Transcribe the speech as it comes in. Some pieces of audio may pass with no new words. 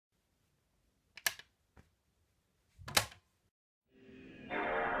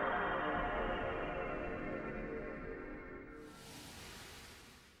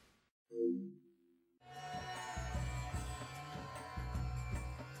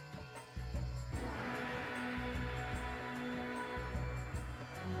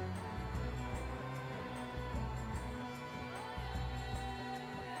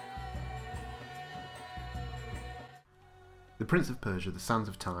The Prince of Persia: The Sands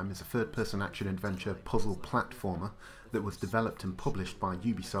of Time is a third-person action-adventure puzzle platformer that was developed and published by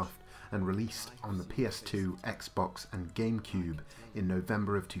Ubisoft and released on the PS2, Xbox and Gamecube in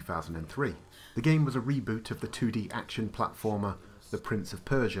November of 2003. The game was a reboot of the 2D action platformer The Prince of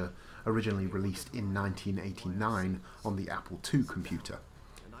Persia, originally released in 1989 on the Apple II computer.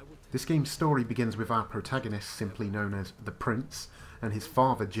 This game's story begins with our protagonist, simply known as the Prince, and his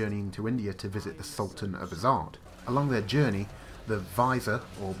father journeying to India to visit the Sultan of Azad. Along their journey, the Vizier,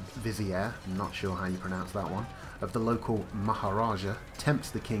 or Vizier, I'm not sure how you pronounce that one, of the local Maharaja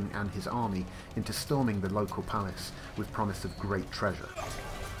tempts the king and his army into storming the local palace with promise of great treasure.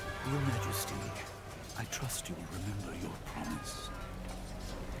 Your Majesty, I trust you will remember your promise.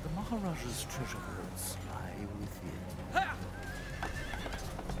 The Maharaja's treasure vaults lie within.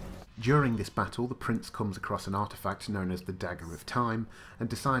 During this battle, the prince comes across an artifact known as the Dagger of Time and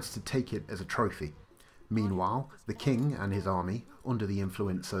decides to take it as a trophy. Meanwhile, the king and his army, under the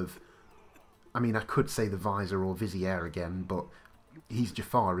influence of... I could say the Vizier or Vizier again, but he's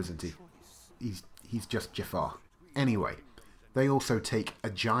Jafar, isn't he? He's just Jafar. Anyway, they also take a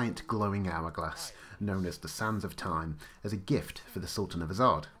giant glowing hourglass, known as the Sands of Time, as a gift for the Sultan of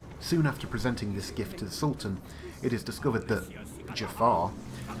Azad. Soon after presenting this gift to the Sultan, it is discovered that Jafar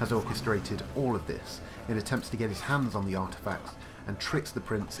has orchestrated all of this in attempts to get his hands on the artifacts and tricks the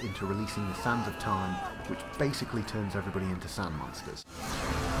prince into releasing the Sands of Time, which basically turns everybody into sand monsters.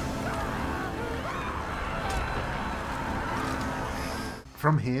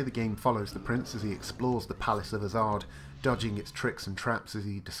 From here, the game follows the prince as he explores the Palace of Azad, dodging its tricks and traps as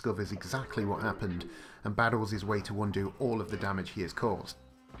he discovers exactly what happened and battles his way to undo all of the damage he has caused.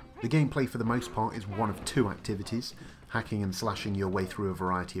 The gameplay for the most part is one of two activities: hacking and slashing your way through a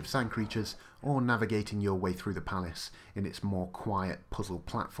variety of sand creatures, or navigating your way through the palace in its more quiet puzzle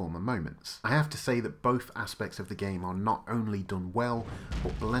platformer moments. I have to say that both aspects of the game are not only done well,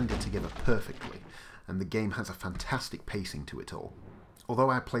 but blended together perfectly, and the game has a fantastic pacing to it all. Although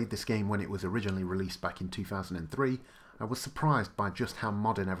I played this game when it was originally released back in 2003, I was surprised by just how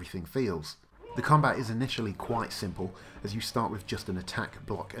modern everything feels. The combat is initially quite simple, as you start with just an attack,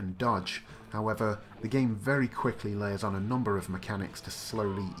 block and dodge. However, the game very quickly layers on a number of mechanics to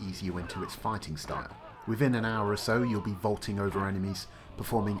slowly ease you into its fighting style. Within an hour or so, you'll be vaulting over enemies,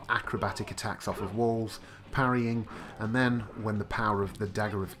 performing acrobatic attacks off of walls, parrying, and then, when the power of the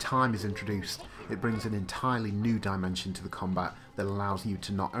Dagger of Time is introduced, it brings an entirely new dimension to the combat that allows you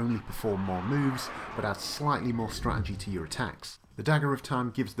to not only perform more moves, but adds slightly more strategy to your attacks. The Dagger of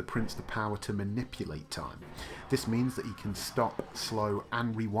Time gives the prince the power to manipulate time. This means that he can stop, slow,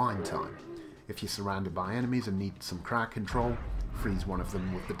 and rewind time. If you're surrounded by enemies and need some crowd control, freeze one of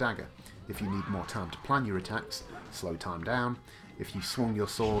them with the dagger. If you need more time to plan your attacks, slow time down. If you swung your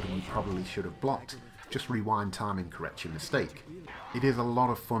sword and you probably should have blocked, just rewind time and correct your mistake. It is a lot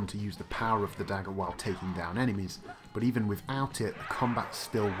of fun to use the power of the dagger while taking down enemies, but even without it, the combat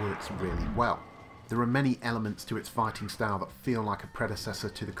still works really well. There are many elements to its fighting style that feel like a predecessor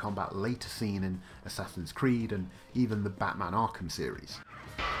to the combat later seen in Assassin's Creed and even the Batman Arkham series.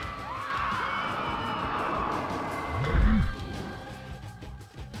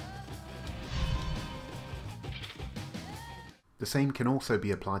 The same can also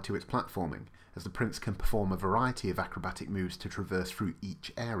be applied to its platforming, as the prince can perform a variety of acrobatic moves to traverse through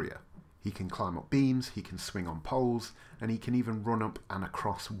each area. He can climb up beams, he can swing on poles, and he can even run up and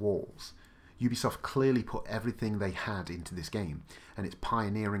across walls. Ubisoft clearly put everything they had into this game, and its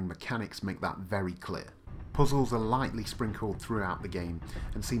pioneering mechanics make that very clear. Puzzles are lightly sprinkled throughout the game,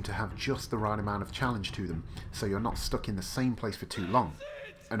 and seem to have just the right amount of challenge to them, so you're not stuck in the same place for too long.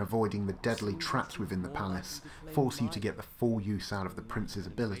 And avoiding the deadly traps within the palace force you to get the full use out of the prince's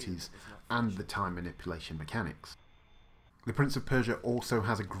abilities and the time manipulation mechanics. The Prince of Persia also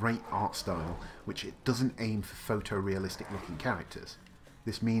has a great art style, which it doesn't aim for photorealistic looking characters.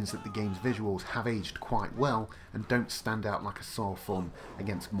 This means that the game's visuals have aged quite well and don't stand out like a sore thumb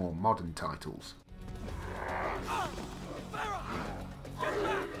against more modern titles.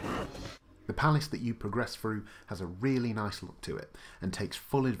 The palace that you progress through has a really nice look to it and takes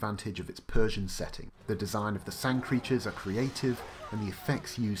full advantage of its Persian setting. The design of the sand creatures are creative, and the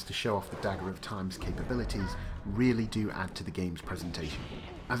effects used to show off the Dagger of Time's capabilities really do add to the game's presentation.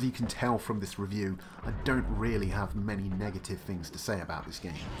 As you can tell from this review, I don't really have many negative things to say about this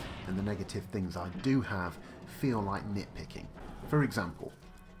game, and the negative things I do have feel like nitpicking. For example,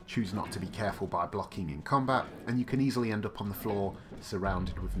 choose not to be careful by blocking in combat, and you can easily end up on the floor,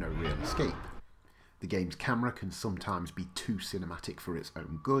 surrounded with no real escape. The game's camera can sometimes be too cinematic for its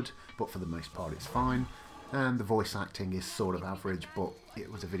own good, but for the most part it's fine, and the voice acting is sort of average, but it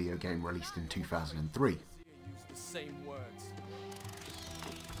was a video game released in 2003. the same words.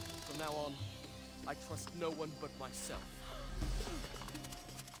 From now on, I trust no one but myself.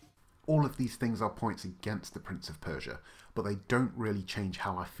 All of these things are points against the Prince of Persia, but they don't really change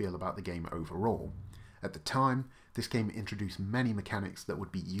how I feel about the game overall. At the time, this game introduced many mechanics that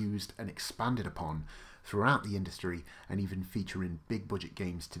would be used and expanded upon throughout the industry and even feature in big budget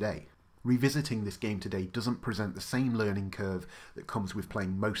games today. Revisiting this game today doesn't present the same learning curve that comes with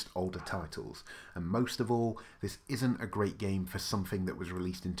playing most older titles, and most of all, this isn't a great game for something that was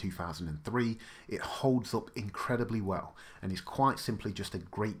released in 2003. It holds up incredibly well, and is quite simply just a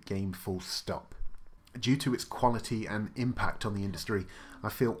great game full stop. Due to its quality and impact on the industry, I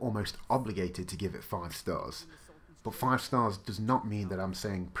feel almost obligated to give it 5 stars. But 5 stars does not mean that I'm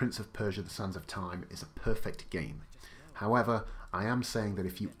saying Prince of Persia: The Sands of Time is a perfect game. However, I am saying that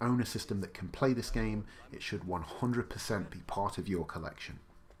if you own a system that can play this game, it should 100% be part of your collection.